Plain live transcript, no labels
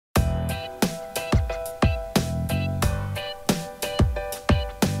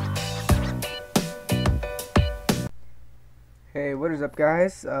What is up,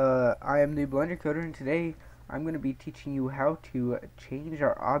 guys? I am the Blender Coder, and today I'm going to be teaching you how to change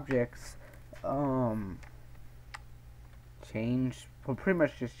our objects, pretty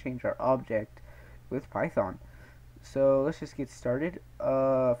much just change our object with Python. So let's just get started.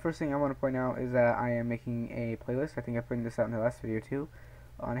 First thing I want to point out is that I am making a playlist. I think I pointed this out in the last video too,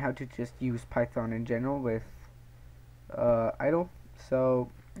 on how to just use Python in general with idle. So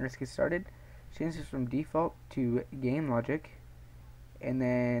let's get started. Change this from default to game logic, and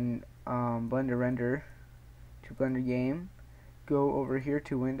then Blender render to Blender game. Go over here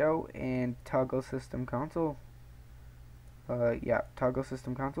to window and toggle system console. Toggle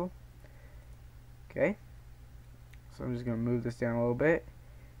system console. Okay, so I'm just gonna move this down a little bit,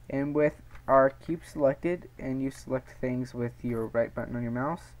 and with our cube selected, and you select things with your right button on your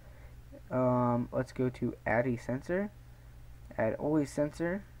mouse, let's go to add a sensor, add always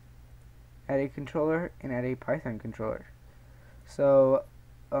sensor, add a controller, and add a Python controller. So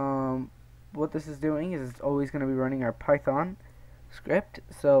what this is doing is it's always going to be running our Python script.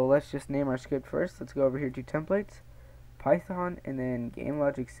 So let's just name our script first. Let's go over here to templates, Python, and then game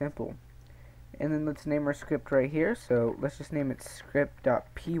logic simple, and then let's name our script right here. So let's just name it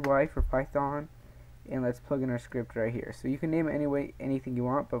script.py for Python, and let's plug in our script right here. So you can name it anything you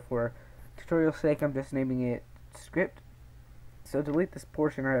want, but for tutorial's sake I'm just naming it script. So delete this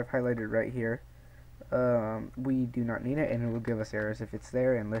portion I have highlighted right here. We do not need it, and it will give us errors if it's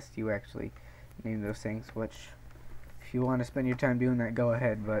there, unless you actually name those things, which if you want to spend your time doing that, go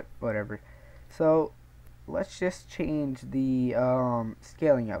ahead, but whatever. So let's just change the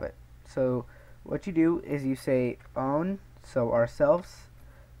scaling of it. So what you do is you say own, so ourselves,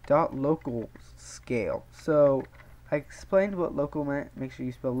 dot local scale. So I explained what local meant. Make sure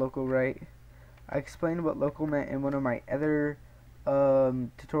you spell local right. I explained what local meant in one of my other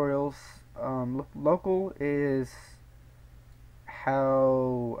tutorials. Local is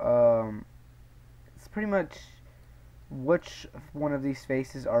how it's pretty much which one of these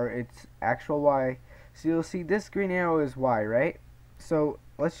faces are its actual Y. So you'll see this green arrow is Y, right? So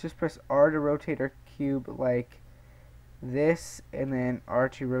let's just press R to rotate our cube like this, and then R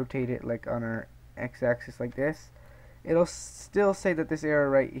to rotate it like on our x-axis like this. It'll still say that this arrow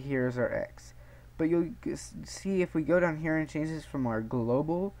right here is our X. But you'll see if we go down here and change this from our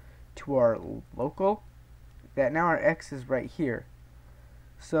global to our local, that now our X is right here.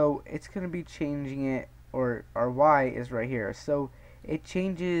 So it's going to be changing it, or our Y is right here. So it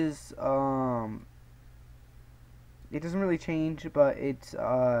changes, it doesn't really change, but it's,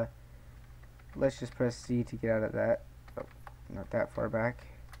 let's just press C to get out of that. Oh, not that far back.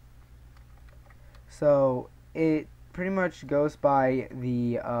 So it pretty much goes by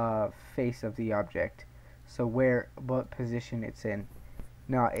the face of the object, so what position it's in,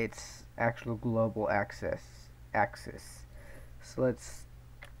 not its actual global axis. So let's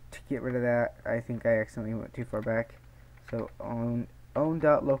get rid of that. I think I accidentally went too far back. So own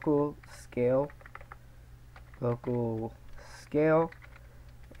dot local scale,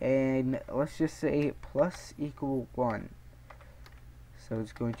 and let's just say plus equal 1. So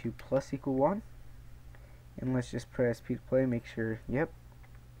it's going to plus equal 1. And let's just press P to play, make sure, yep.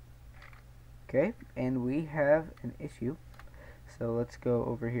 Okay, and we have an issue. So let's go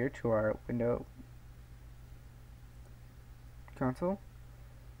over here to our window console,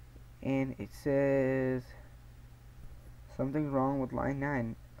 and it says something's wrong with line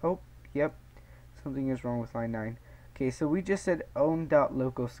 9. Oh, yep, something is wrong with line 9. Okay, so we just said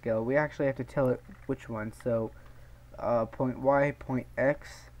own.local scale. We actually have to tell it which one. So point Y, point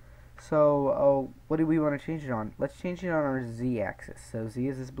X. So what do we want to change it on? Let's change it on our Z-axis. So Z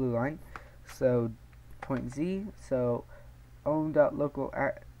is this blue line. So point Z. So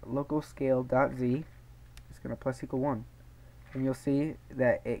own.local scale.z is going to plus equal 1. And you'll see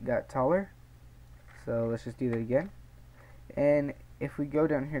that it got taller. So let's just do that again. And if we go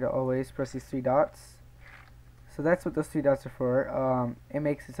down here to always, press these 3 dots. So that's what those 3 dots are for. It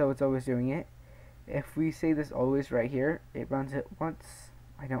makes it so it's always doing it. If we say this always right here, it runs it once.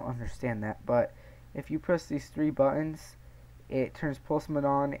 I don't understand that, but if you press these 3 buttons, it turns pulse mode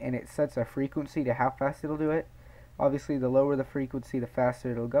on, and it sets a frequency to how fast it'll do it. Obviously, the lower the frequency, the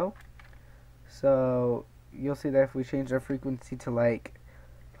faster it'll go. So you'll see that if we change our frequency to like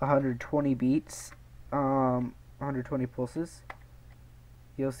 120 beats, 120 pulses,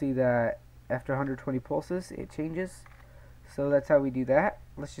 you'll see that after 120 pulses, it changes. So that's how we do that.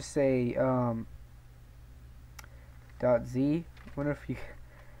 Let's just say dot Z. Wonder if you.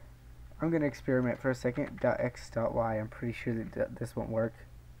 I'm going to experiment for a second. .x, .y. I'm pretty sure that this won't work.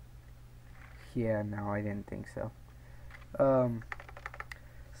 Yeah, no, I didn't think so.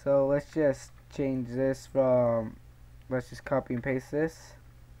 So let's just change this from let's just copy and paste this.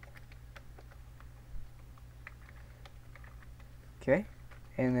 Okay,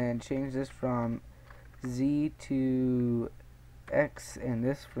 and then change this from Z to X and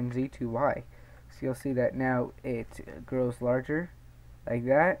this from Z to Y. So you'll see that now it grows larger like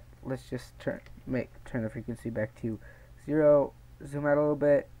that. Let's just turn the frequency back to 0, zoom out a little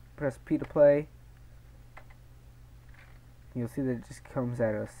bit, press P to play. You'll see that it just comes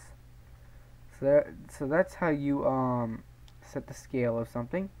at us. So that's how you set the scale of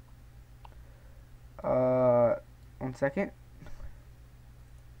something. 1 second.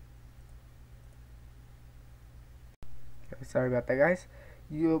 Okay, sorry about that, guys.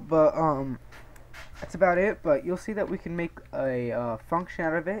 That's about it. But you'll see that we can make a function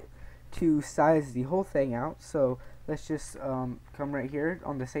out of it to size the whole thing out. So let's just come right here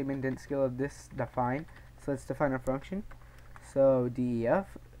on the same indent scale of this define. So let's define our function. So def,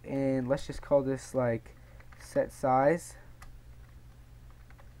 and let's just call this like set size,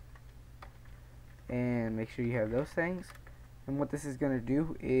 and make sure you have those things. And what this is going to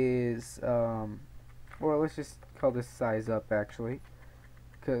do is, or let's just call this size up actually,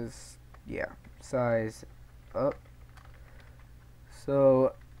 because yeah, size up.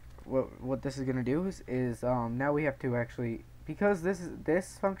 So what this is going to do is now we have to actually, because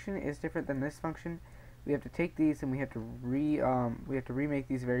this function is different than this function, we have to take these and we have to remake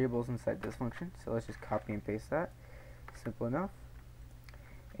these variables inside this function. So let's just copy and paste that. Simple enough.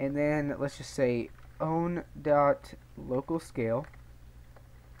 And then let's just say own dot local scale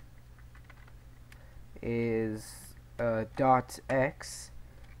is dot x,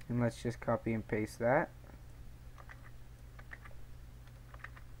 and let's just copy and paste that.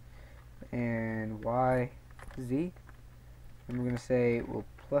 And y z, and we're gonna say well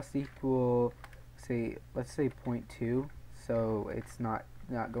plus equal, let's say 0.2, so it's not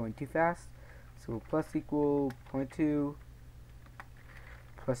going too fast. So plus equal 0.2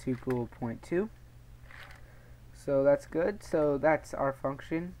 plus equal 0.2. So that's good. So that's our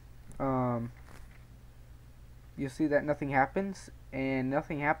function. You'll see that nothing happens, and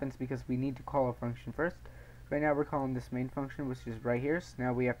nothing happens because we need to call a function first. Right now we're calling this main function, which is right here. So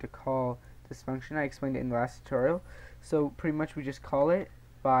now we have to call this function. I explained it in the last tutorial. So pretty much we just call it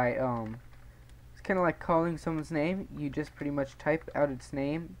by it's kind of like calling someone's name. You just pretty much type out its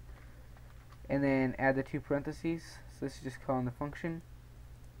name and then add the 2 parentheses. So this is just calling the function.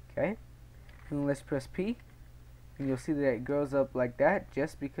 Okay, and let's press P, and you'll see that it grows up like that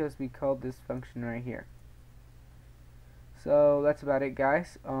just because we called this function right here. So that's about it,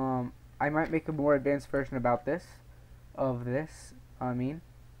 guys. I might make a more advanced version about this, okay.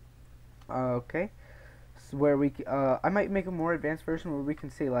 So where I might make a more advanced version where we can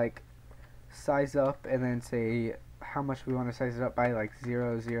say like size up and then say how much we want to size it up by, like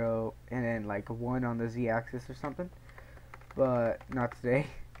 0, 0, and then like 1 on the z-axis or something. But not today.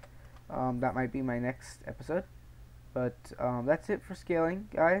 That might be my next episode. But that's it for scaling,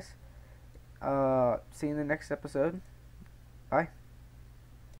 guys. See you in the next episode. Bye.